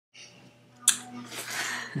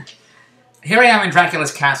Here I am in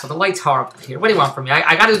Dracula's castle. The light's horrible here. What do you want from me?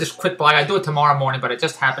 I got to do this quick blog. I do it tomorrow morning, but it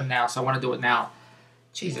just happened now, so I want to do it now.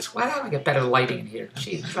 Jesus, why don't I get better lighting in here?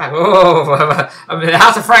 Jesus, oh, I'm in the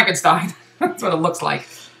House of Frankenstein. That's what it looks like.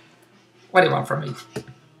 What do you want from me?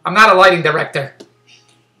 I'm not a lighting director.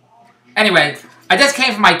 Anyway, I just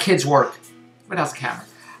came from my kid's work. What else, camera?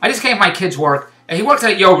 I just came from my kid's work. And he works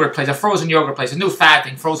at a yogurt place, a frozen yogurt place, a new fad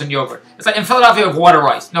thing, frozen yogurt. It's like in Philadelphia with water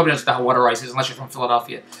ice. Nobody knows what water ice is unless you're from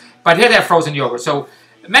Philadelphia. But here they have frozen yogurt. So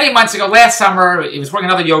many months ago, last summer, he was working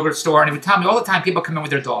at another yogurt store, and he would tell me all the time people come in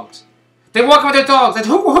with their dogs. They walk in with their dogs. I said,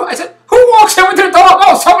 who walks in with their dog?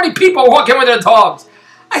 Oh, so many people walk in with their dogs.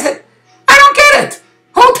 I said, I don't get it.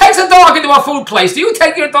 Who takes a dog into a food place? Do you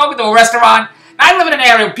take your dog into a restaurant? I live in an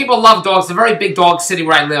area where people love dogs. It's a very big dog city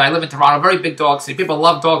where I live. I live in Toronto, a very big dog city. People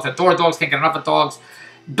love dogs, adore dogs, can't get enough of dogs.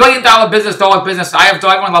 Billion-dollar business, dog business. I have a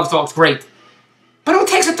dog. Everyone loves dogs. Great. But who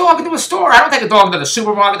takes a dog into a store? I don't take a dog into the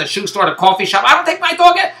supermarket, the shoe store, the coffee shop. I don't take my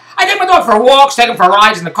dog in. I take my dog for walks, take him for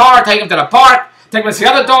rides in the car, take him to the park, take him to see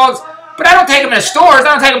other dogs. But I don't take him into stores. I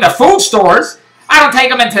don't take him to food stores. I don't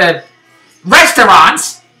take him into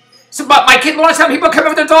restaurants. So, but my kid Lawrence, some people come in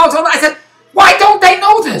with their dogs. I said, why don't they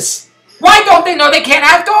know this? Why don't they know they can't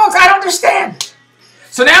have dogs? I don't understand.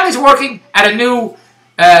 So now he's working at a new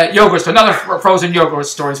yogurt store, another frozen yogurt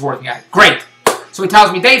store he's working at. Great. So he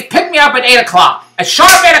tells me, Dave, pick me up at 8 o'clock. At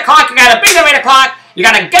sharp 8 o'clock, you got to be there at 8 o'clock. You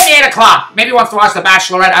got to get me 8 o'clock. Maybe he wants to watch The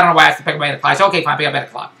Bachelorette. I don't know why I have to pick him at 8 o'clock. I said, okay, fine, pick up at 8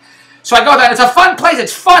 o'clock. So I go there. It's a fun place.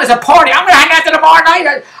 It's fun. It's a party. I'm going to hang out there tomorrow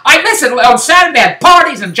night. I listen. On Saturday, they had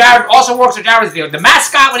parties, and Jared also works with Jared's the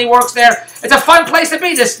mascot when he works there. It's a fun place to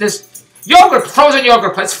be, this yogurt, frozen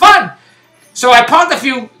yogurt place. It's fun. So I parked a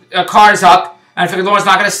few cars up, and I figured Lauren's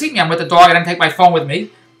not going to see me. I'm with the dog. I didn't take my phone with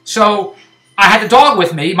me. So I had the dog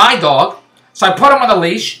with me, my dog. So I put him on the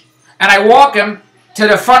leash, and I walk him to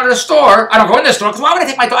the front of the store. I don't go in the store, because why would I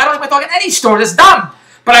take my dog? I don't take my dog in any store. That's dumb.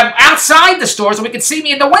 But I'm outside the store, so we can see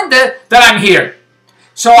me in the window that I'm here.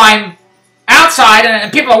 So I'm outside,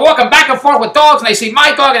 and people are walking back and forth with dogs, and they see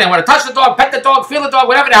my dog, and they want to touch the dog, pet the dog, feel the dog,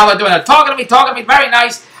 whatever the hell they're doing. They're talking to me, very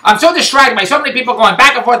nice. I'm so distracted by so many people going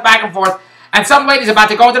back and forth, and some lady's about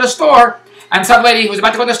to go into the store, and some lady who's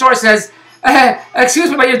about to go into the store says,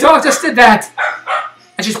 excuse me, but your dog just did that.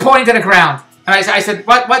 And she's pointing to the ground. And I said,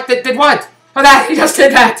 what, did what? Oh, that, he just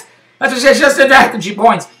did that. That's what she said, she just did that. And she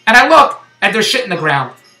points. And I look, and there's shit in the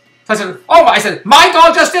ground. So I said, my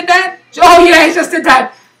dog just did that? She said, oh, yeah, he just did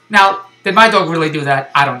that. Now, did my dog really do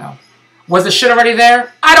that? I don't know. Was the shit already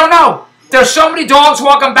there? I don't know. There's so many dogs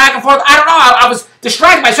walking back and forth. I don't know. I was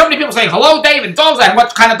distracted by so many people saying, hello, Dave, and dogs, and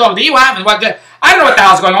what kind of dog do you have? And what? I don't know what the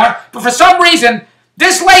hell's going on. But for some reason,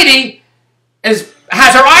 this lady has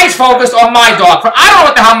her eyes focused on my dog. I don't know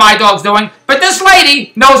what the hell my dog's doing, but this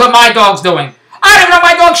lady knows what my dog's doing. I don't even know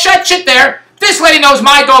my dog shit there. This lady knows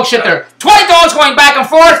my dog shit there. 20 dogs going back and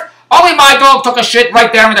forth. Only my dog took a shit right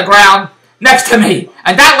there on the ground next to me.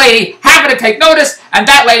 And that lady happened to take notice, and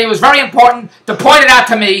that lady was very important to point it out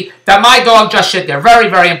to me that my dog just shit there. Very,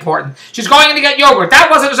 very important. She's going in to get yogurt. That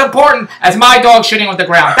wasn't as important as my dog shitting on the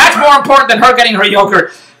ground. That's more important than her getting her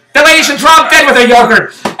yogurt. The lady should drop dead with her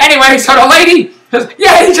yogurt. Anyway, so the lady says,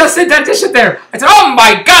 yeah, he just did that shit there. I said, oh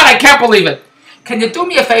my God, I can't believe it. Can you do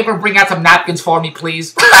me a favor and bring out some napkins for me,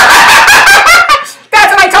 please? That's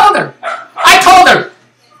what I told her. I told her.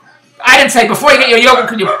 I didn't say, before you get your yogurt,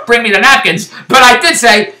 can you bring me the napkins? But I did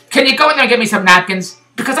say, can you go in there and get me some napkins?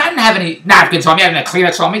 Because I didn't have any napkins on me. I didn't have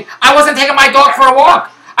Kleenex on me. I wasn't taking my dog for a walk.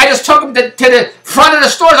 I just took him to the front of the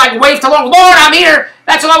store. I waved to Lauren, I'm here.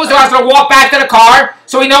 That's all I was doing. I was going to walk back to the car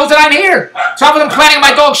so he knows that I'm here. So I wasn't planning on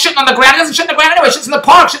my dog shitting on the ground. He doesn't shit on the ground anyway. Shits in the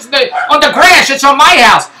park. Shits on the grass. Shits on my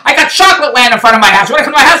house. I got chocolate land in front of my house. When I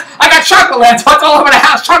come to my house, I got chocolate land. So it's all over the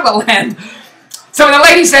house, chocolate land. So when the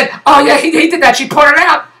lady said, oh yeah, he did that, she pointed it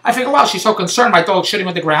out. I figured, well, she's so concerned my dog shitting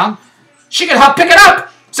on the ground, she could help pick it up.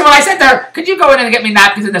 So when I said to her, could you go in and get me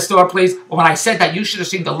napkins in the store, please? Well, when I said that, you should have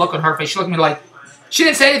seen the look on her face. She looked at me like, she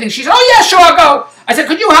didn't say anything. She said, oh yeah, sure, I'll go. I said,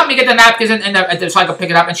 could you help me get the napkins so I could pick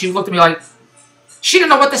it up? And she looked at me like, she didn't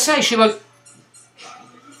know what to say. She didn't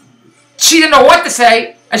know what to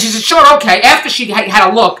say. And she said, sure, okay. After she had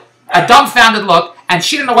a look, a dumbfounded look, and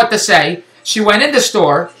she didn't know what to say, she went in the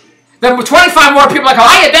store. There were 25 more people like, oh,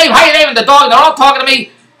 hiya, Dave, and the dog, and they're all talking to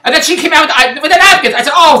me. And then she came out with the napkins. I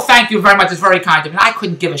said, oh, thank you very much. It's very kind of me. I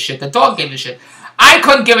couldn't give a shit. The dog gave a shit. I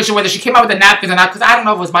couldn't give a shit whether she came out with the napkins or not, because I don't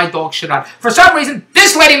know if it was my dog shit or not. For some reason,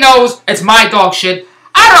 this lady knows it's my dog shit.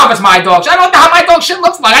 I don't know if it's my dog shit. I don't know how my dog shit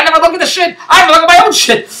looks like. I never look at the shit. I never look at my own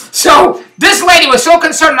shit. So this lady was so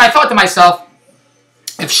concerned, and I thought to myself,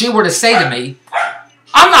 if she were to say to me,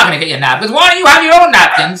 I'm not going to get you napkins. Why don't you have your own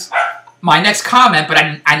napkins? my next comment, but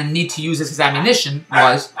I didn't need to use this as ammunition,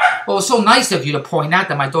 was, well, it's so nice of you to point out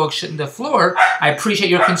that my dog shit on the floor. I appreciate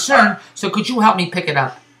your concern, so could you help me pick it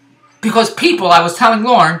up? Because people, I was telling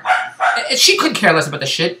Lauren, she couldn't care less about the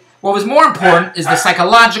shit. What was more important is the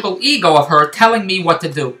psychological ego of her telling me what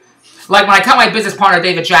to do. Like when I tell my business partner,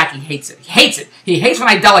 David Jack, he hates it. He hates it. He hates when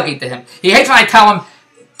I delegate to him. He hates when I tell him,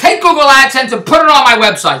 take Google AdSense and put it on my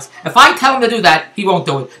websites. If I tell him to do that, he won't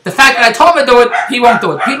do it. The fact that I told him to do it, he won't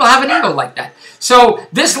do it. People have an ego like that. So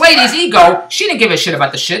this lady's ego, she didn't give a shit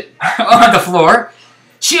about the shit on the floor.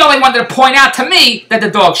 She only wanted to point out to me that the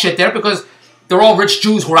dog shit there because they're all rich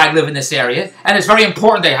Jews where I live in this area. And it's very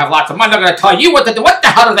important they have lots of money. They're going to tell you what to do. What the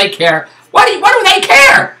hell do they care? What do they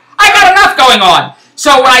care? I got enough going on.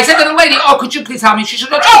 So when I said to the lady, oh, could you please help me? She said,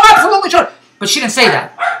 oh, absolutely, sure. But she didn't say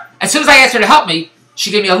that. As soon as I asked her to help me, she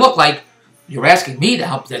gave me a look like, you're asking me to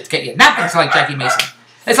help to get you. Nothing's like Jackie Mason.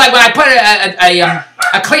 It's like when I put a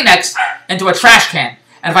Kleenex into a trash can.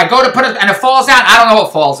 And if I go to put it and it falls out, I don't know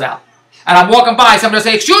what falls out. And I'm walking by, somebody will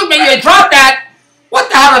say, excuse me, you dropped that. What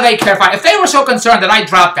the hell do they care if they were so concerned that I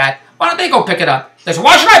dropped that, why don't they go pick it up? They say,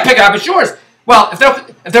 why should I pick it up? It's yours. Well, if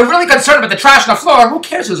they're really concerned about the trash on the floor, who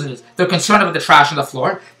cares whose it is? They're concerned about the trash on the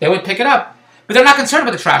floor, they would pick it up. But they're not concerned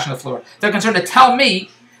about the trash on the floor. They're concerned to tell me,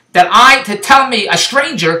 a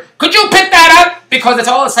stranger, could you pick that up? Because it's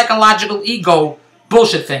all a psychological ego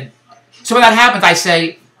bullshit thing. So when that happens, I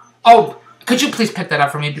say, oh, could you please pick that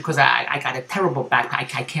up for me? Because I got a terrible back,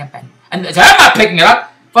 I can't bend. And they say, I'm not picking it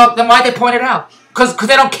up. Well, then why'd they point it out? Because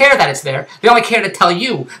they don't care that it's there. They only care to tell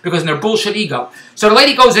you because of their bullshit ego. So the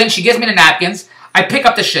lady goes in, she gives me the napkins, I pick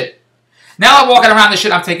up the shit. Now I'm walking around the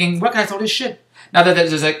shit, I'm thinking, where can I throw this shit? Now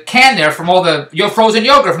there's a can there from all the frozen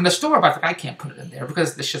yogurt from the store, but I think I can't put it in there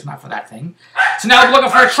because this shit's not for that thing. So now I'm looking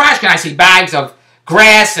for a trash can. I see bags of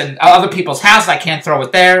grass and other people's houses. I can't throw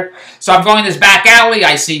it there. So I'm going this back alley.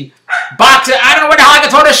 I see boxes. I don't know where the hell I can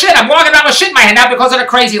throw this shit. I'm walking around with shit in my hand now because of the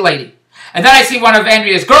crazy lady. And then I see one of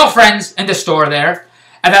Andrea's girlfriends in the store there.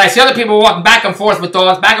 And then I see other people walking back and forth with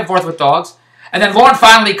dogs, And then Lauren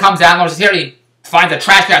finally comes out. Lauren says, here, he finds a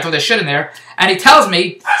trash can, throw the shit in there. And he tells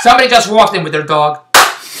me, somebody just walked in with their dog.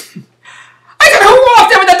 I said, who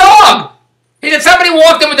walked in with the dog? He said, somebody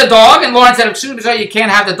walked in with the dog. And Lauren said, excuse me, sir, you can't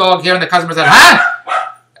have the dog here. And the customer said, huh?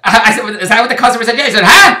 I said, is that what the customer said? Yeah. He said,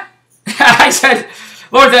 huh? I said,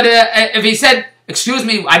 Lauren said, if he said, excuse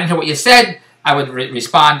me, I didn't hear what you said, I would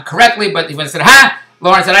respond correctly. But he went and said, huh?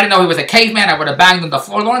 Lauren said, I didn't know he was a caveman. I would have banged him on the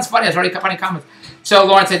floor. Lauren's funny. It's very funny comments. So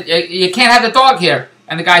Lauren said, you can't have the dog here.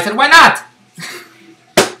 And the guy said, why not? He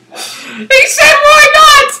said, why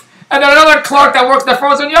not? And then another clerk that works at the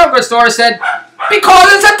frozen yogurt store said,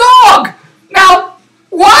 because it's a dog. Now,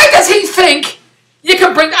 why does he think you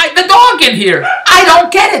can bring the dog in here? I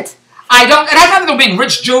don't get it. It has nothing to do with being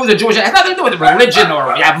rich Jews or Jewish. It has nothing to do with religion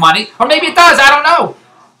or we have money. Or maybe it does. I don't know.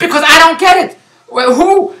 Because I don't get it.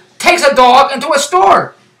 Who takes a dog into a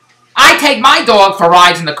store? I take my dog for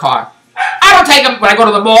rides in the car. I don't take him when I go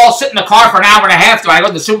to the mall, sit in the car for an hour and a half till I go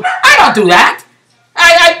to the super. I don't do that.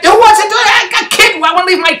 Who wants to do that? I got a kid. I want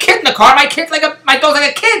to leave my kid in the car. My dog's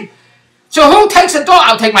like a kid. So who takes a dog?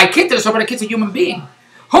 I'll take my kid to the store, but the kid's a human being.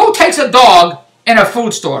 Who takes a dog in a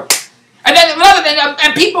food store? And then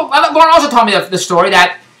people. Lauren also told me the story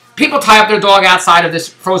that people tie up their dog outside of this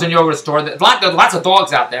frozen yogurt store. There's lots of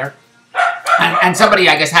dogs out there, and somebody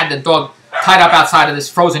I guess had the dog tied up outside of this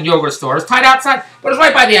frozen yogurt store. It's tied outside, but it's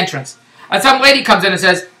right by the entrance. And some lady comes in and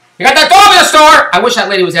says, you got that dog in the store! I wish that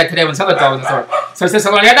lady was there today when some other dog in the store. So she says,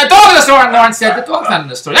 you got that dog in the store! And Lauren said, the dog's not in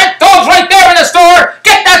the store. That dog's right there in the store!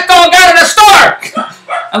 Get that dog out of the store!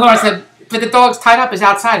 And Lauren said, but the dog's tied up, is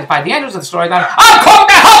outside. It's by the entrance of the store. I'm calling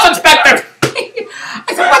the health inspector!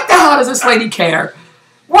 I said, what the hell does this lady care?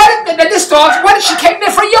 What if she came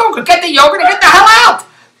there for yogurt? Get the yogurt and get the hell out!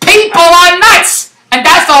 People are nuts! And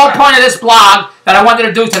that's the whole point of this blog that I wanted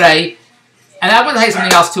to do today. And I want to tell you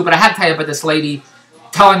something else too, but I had to tell you about this lady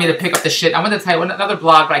telling me to pick up the shit. I wanted to tell you another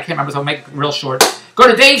blog, but I can't remember, so I'll make it real short. Go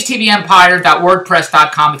to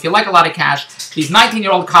davestvempire.wordpress.com. If you like a lot of cash, these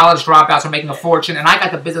 19-year-old college dropouts are making a fortune, and I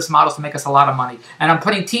got the business models to make us a lot of money. And I'm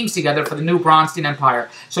putting teams together for the new Bronstein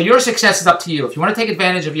Empire. So your success is up to you. If you want to take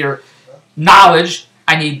advantage of your knowledge,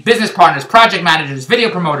 I need business partners, project managers,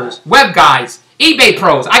 video promoters, web guys, eBay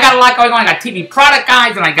pros. I got a lot going on. I got TV product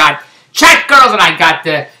guys, and I got chat girls, and I got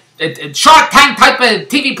the Shark Tank type of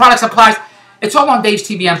TV product supplies. It's all on Dave's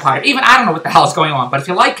TV Empire. Even I don't know what the hell is going on. But if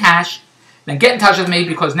you like cash, then get in touch with me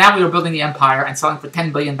because now we are building the empire and selling for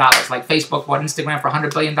 $10 billion. Like Facebook bought Instagram for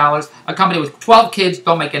 $100 billion. A company with 12 kids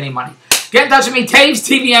don't make any money. Get in touch with me, Dave's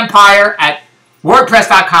TV Empire at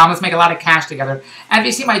WordPress.com. Let's make a lot of cash together. And if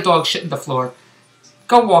you see my dog shitting the floor,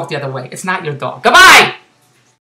 go walk the other way. It's not your dog. Goodbye!